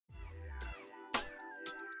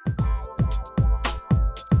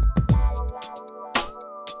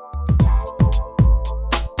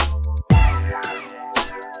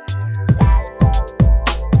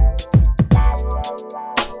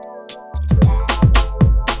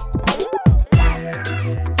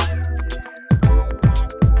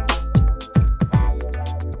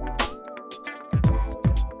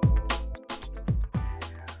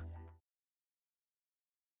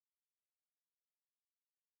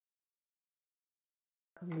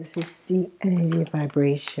This is the energy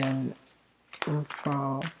vibration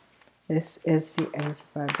from. This is the energy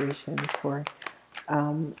vibration for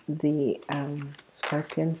the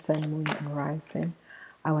Scorpion, Sun, Moon, and Rising.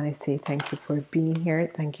 I want to say thank you for being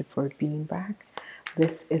here. Thank you for being back.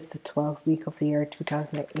 This is the 12th week of the year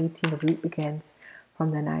 2018. The week begins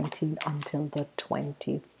from the 19th until the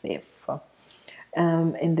 25th.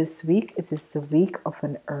 In this week, it is the week of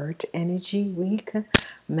an Earth energy week,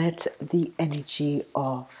 met the energy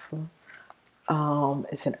of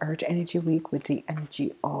it's an Earth energy week with the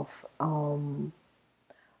energy of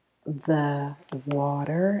the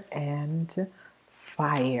water and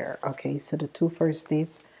fire. Okay, so the two first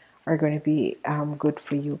days are going to be good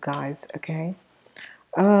for you guys. Okay,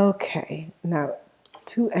 now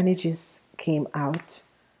two energies came out: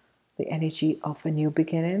 the energy of a new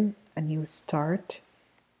beginning, a new start,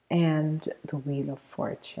 and the Wheel of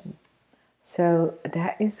Fortune. So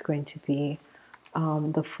that is going to be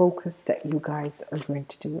the focus that you guys are going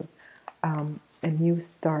to do. A new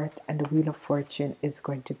start, and the Wheel of Fortune is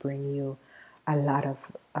going to bring you a lot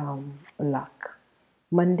of luck.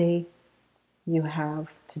 Monday, you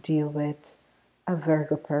have to deal with a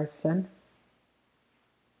Virgo person.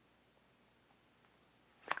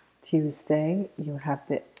 Tuesday, you have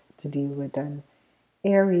to deal with an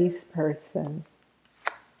Aries person.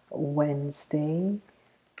 Wednesday,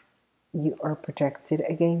 you are protected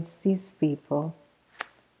against these people.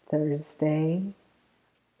 Thursday,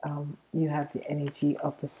 you have the energy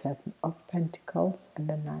of the Seven of Pentacles and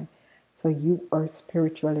the Nine. So you are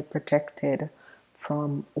spiritually protected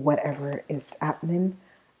from whatever is happening.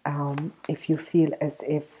 If you feel as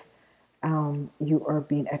if you are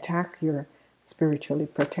being attacked, you're spiritually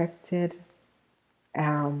protected.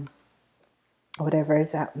 Whatever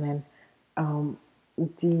is happening,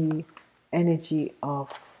 the energy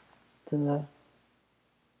of the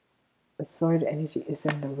sword energy is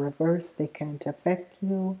in the reverse. They can't affect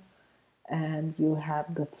you. And you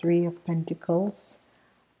have the Three of Pentacles,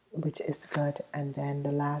 which is good. And then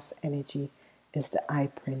the last energy is the High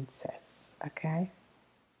Priestess. Okay.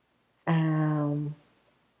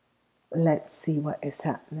 Let's see what is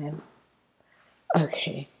happening.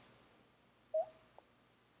 Okay.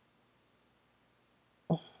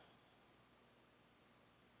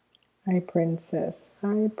 High Priestess,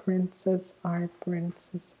 High Priestess, High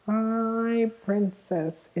Priestess, High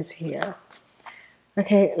Priestess is here.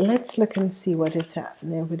 Okay, let's look and see what is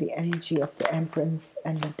happening with the energy of the Empress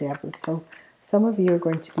and the Devil. So some of you are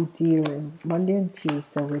going to be dealing Monday and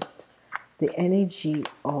Tuesday with the energy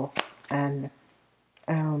of an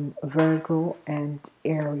Virgo and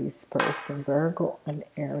Aries person. Virgo and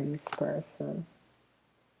Aries person.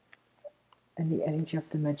 And the energy of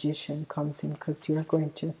the Magician comes in because you're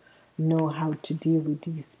going to know how to deal with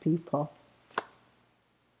these people.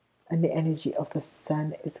 And the energy of the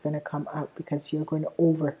Sun is going to come out because you're going to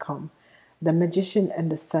overcome. The Magician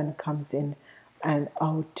and the Sun comes in and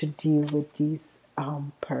out to deal with these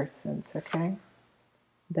persons. Okay.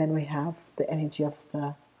 Then we have the energy of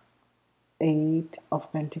the Eight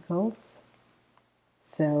of Pentacles.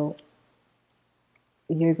 So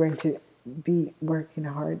you're going to be working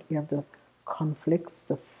hard. You have the conflicts,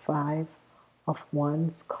 the Five of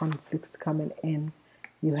Wands, conflicts coming in.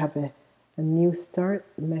 You have a new start,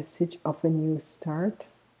 message of a new start,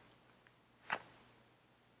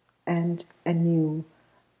 and a new,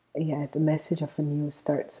 the message of a new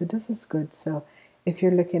start. So this is good. So if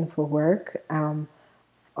you're looking for work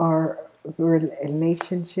or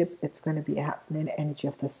relationship, it's going to be happening. Energy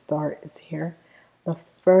of the Star is here. The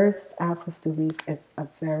first half of the week is a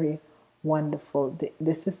very wonderful.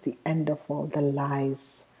 This is the end of all the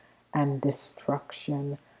lies and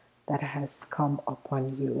destruction that has come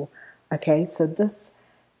upon you. Okay, so this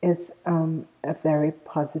is a very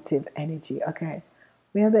positive energy. Okay,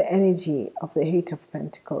 we have the energy of the Eight of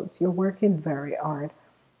Pentacles. You're working very hard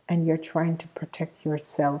and you're trying to protect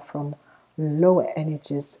yourself from lower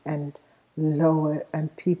energies and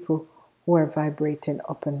people who are vibrating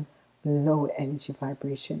up in low energy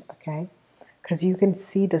vibration. Okay, because you can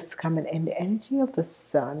see this coming in. The energy of the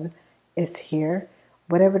Sun is here.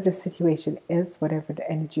 Whatever the situation is, whatever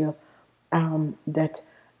the energy of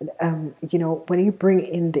you know, when you bring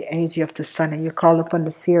in the energy of the Sun and you call upon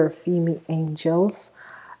the Seraphim angels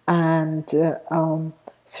and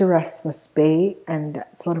Serapis Bay and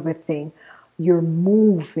that sort of a thing, you're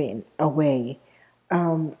moving away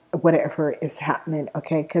whatever is happening.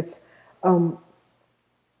 Okay, because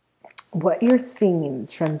what you're seeing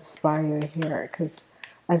transpire here, because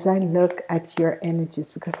as I look at your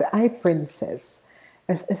energies, because the High Priestess,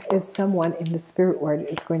 as if someone in the spirit world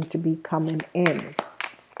is going to be coming in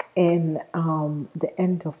in the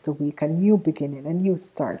end of the week. A new beginning, a new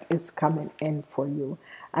start is coming in for you,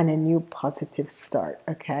 and a new positive start.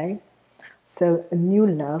 Okay, so a new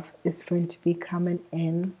love is going to be coming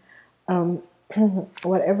in.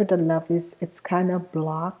 Whatever the love is, it's kind of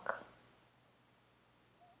block.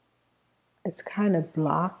 It's kind of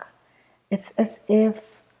block. It's as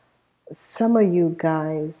if some of you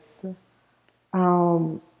guys,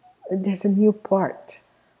 there's a new part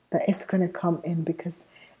that is going to come in, because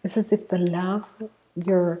it's as if the love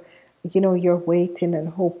you're, you're waiting and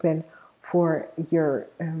hoping for to,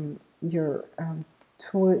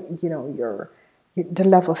 the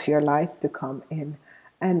love of your life to come in,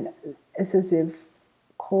 and it's as if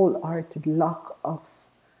cold-hearted lack of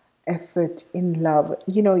effort in love.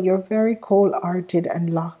 You're very cold-hearted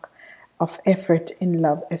and lack of effort in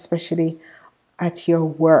love, especially at your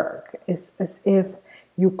work. It's as if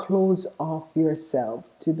you close off yourself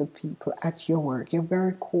to the people at your work. You're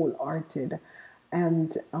very cold-hearted,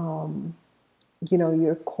 and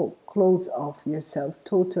you're close off yourself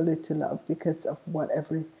totally to love because of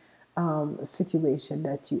whatever situation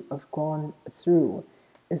that you have gone through.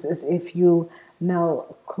 It's as if you now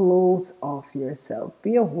close off yourself.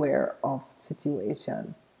 Be aware of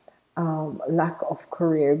situation. Lack of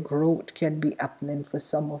career growth can be happening for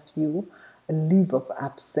some of you. A leave of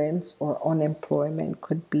absence or unemployment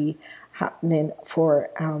could be happening for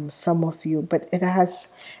some of you, but it has,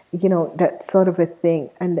 that sort of a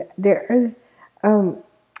thing. And there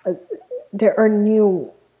are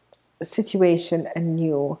new situation and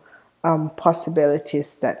new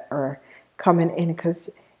possibilities that are coming in, because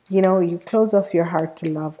you close off your heart to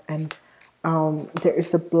love, and there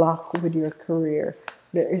is a block with your career.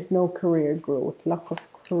 There is no career growth, lack of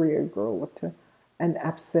career growth, and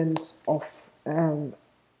absence of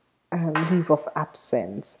leave of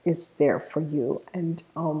absence is there for you. And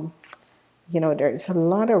there's a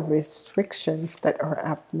lot of restrictions that are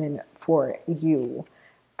happening for you,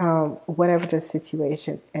 whatever the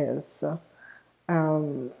situation is.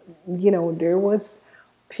 There was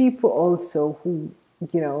people also who,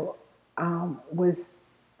 was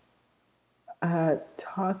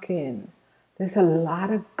talking. There's a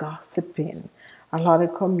lot of gossiping, a lot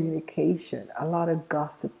of communication, a lot of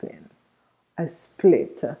gossiping, a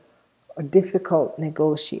split, a difficult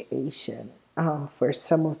negotiation for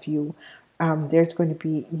some of you. There's going to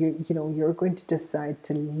be, you're going to decide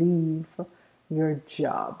to leave your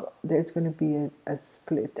job. There's going to be a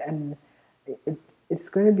split, and it's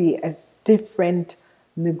going to be a different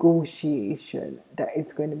negotiation that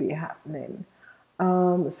is going to be happening.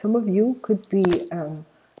 Some of you could be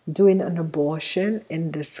doing an abortion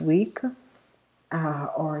in this week,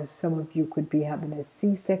 or some of you could be having a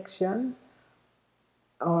C-section,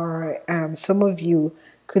 or some of you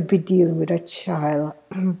could be dealing with a child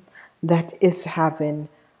that is having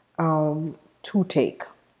toothache.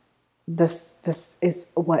 This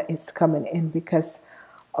is what is coming in, because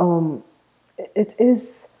it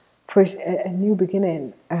is for a new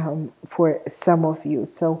beginning for some of you.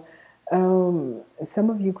 So some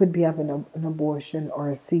of you could be having an abortion or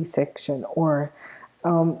a C-section, or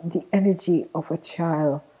the energy of a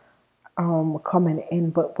child coming in.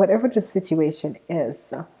 But whatever the situation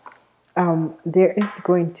is, there is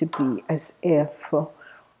going to be as if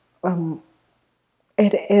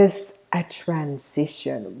it is a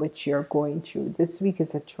transition which you're going through. This week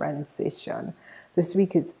is a transition. This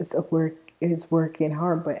week is working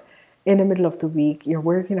hard, but in the middle of the week, you're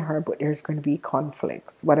working hard, but there's going to be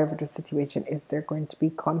conflicts. Whatever the situation is, there are going to be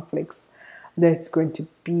conflicts. There's going to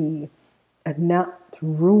be not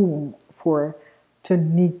room to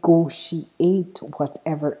negotiate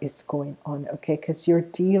whatever is going on, okay? Because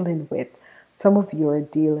some of you are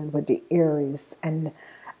dealing with the Aries and,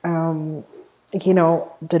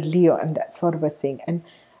 the Leo and that sort of a thing. And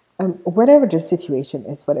whatever the situation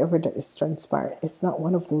is, whatever that is transpired, it's not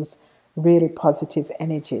one of those really positive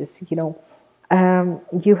energies. You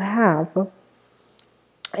have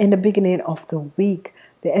in the beginning of the week,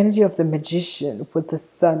 the energy of the magician with the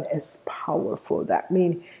sun is powerful. That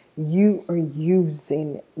means you are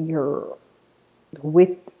using your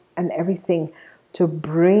wit and everything to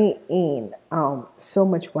bring in so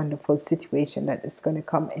much wonderful situation that is going to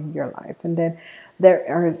come in your life. And then there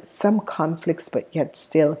are some conflicts, but yet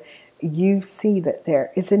still you see that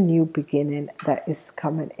there is a new beginning that is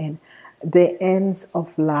coming in. The ends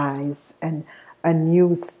of lies and a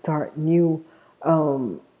new start,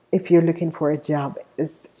 if you're looking for a job,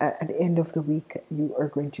 is at the end of the week, you are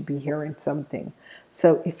going to be hearing something.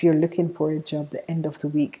 So if you're looking for a job, the end of the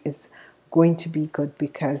week is going to be good,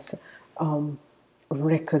 because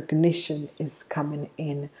recognition is coming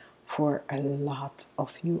in for a lot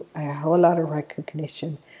of you. A whole lot of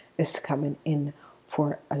recognition is coming in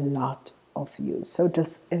for a lot of you. So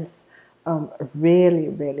this is really,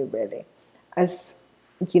 really, really, as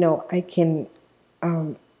you know, I can,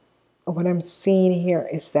 what I'm seeing here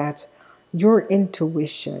is that your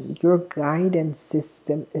intuition, your guidance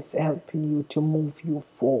system is helping you to move you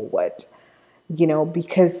forward,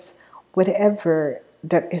 because whatever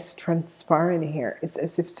that is transpiring here, it's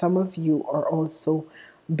as if some of you are also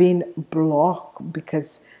being blocked,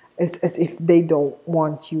 because it's as if they don't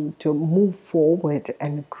want you to move forward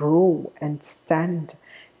and grow and stand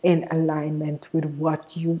in alignment with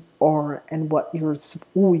what you are and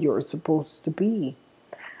who you're supposed to be.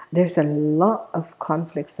 There's a lot of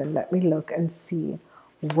conflicts, and let me look and see,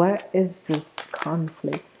 what is this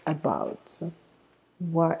conflicts about?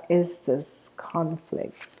 What is this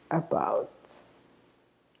conflicts about?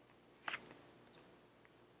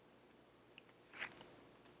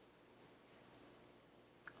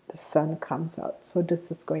 The sun comes out, so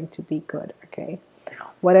this is going to be good. Okay,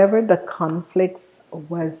 whatever the conflicts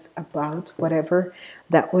was about, whatever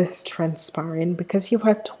that was transpiring, because you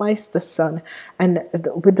have twice the sun, and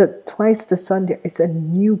with the twice the sun, there is a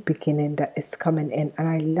new beginning that is coming in, and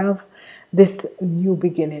I love this new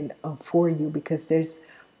beginning for you, because there's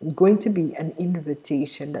going to be an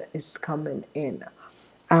invitation that is coming in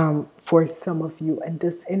for some of you, and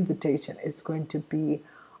this invitation is going to be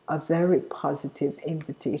a very positive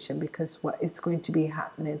invitation, because what is going to be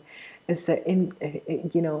happening is that it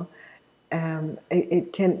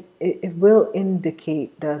will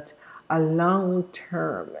indicate that a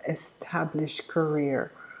long-term established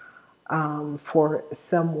career for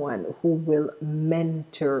someone who will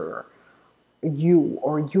mentor you,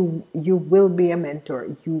 or you will be a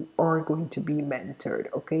mentor, you are going to be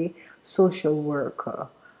mentored. Okay, social worker,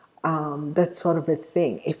 that sort of a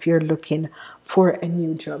thing. If you're looking for a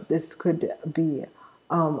new job, this could be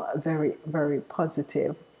very, very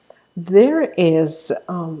positive. There is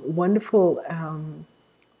wonderful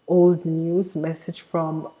old news message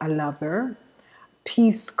from a lover.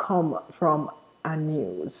 Peace come from a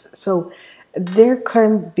news. So there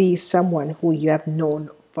can be someone who you have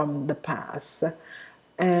known from the past,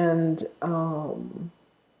 and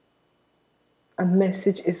a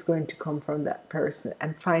message is going to come from that person,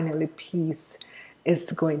 and finally peace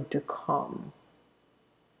is going to come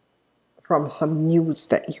from some news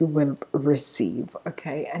that you will receive.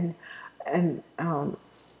 Okay, and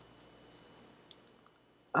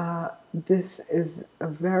this is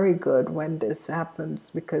very good when this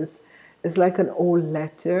happens, because it's like an old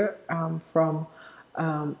letter from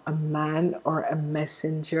a man or a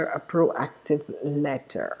messenger, a proactive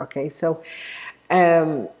letter. Okay, so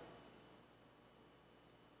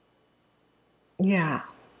yeah.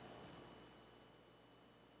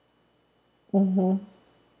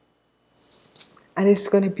 And it's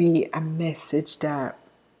going to be a message that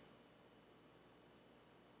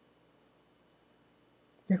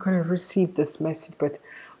you're going to receive this message. But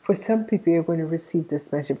for some people, you're going to receive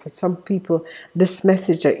this message. For some people, this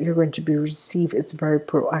message that you're going to be received is very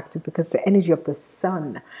proactive, because the energy of the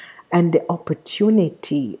sun and the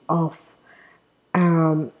opportunity of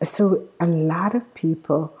so a lot of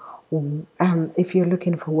people, if you're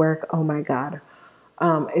looking for work, oh my God,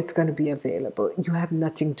 it's going to be available. You have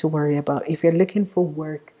nothing to worry about. If you're looking for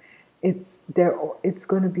work, it's there. It's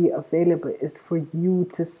going to be available. It's for you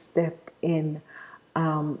to step in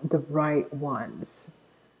the right ones.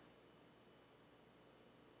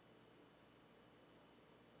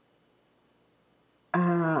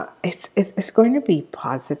 It's going to be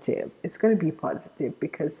positive. It's going to be positive,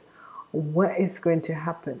 because what is going to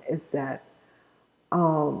happen is that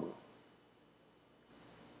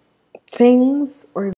things or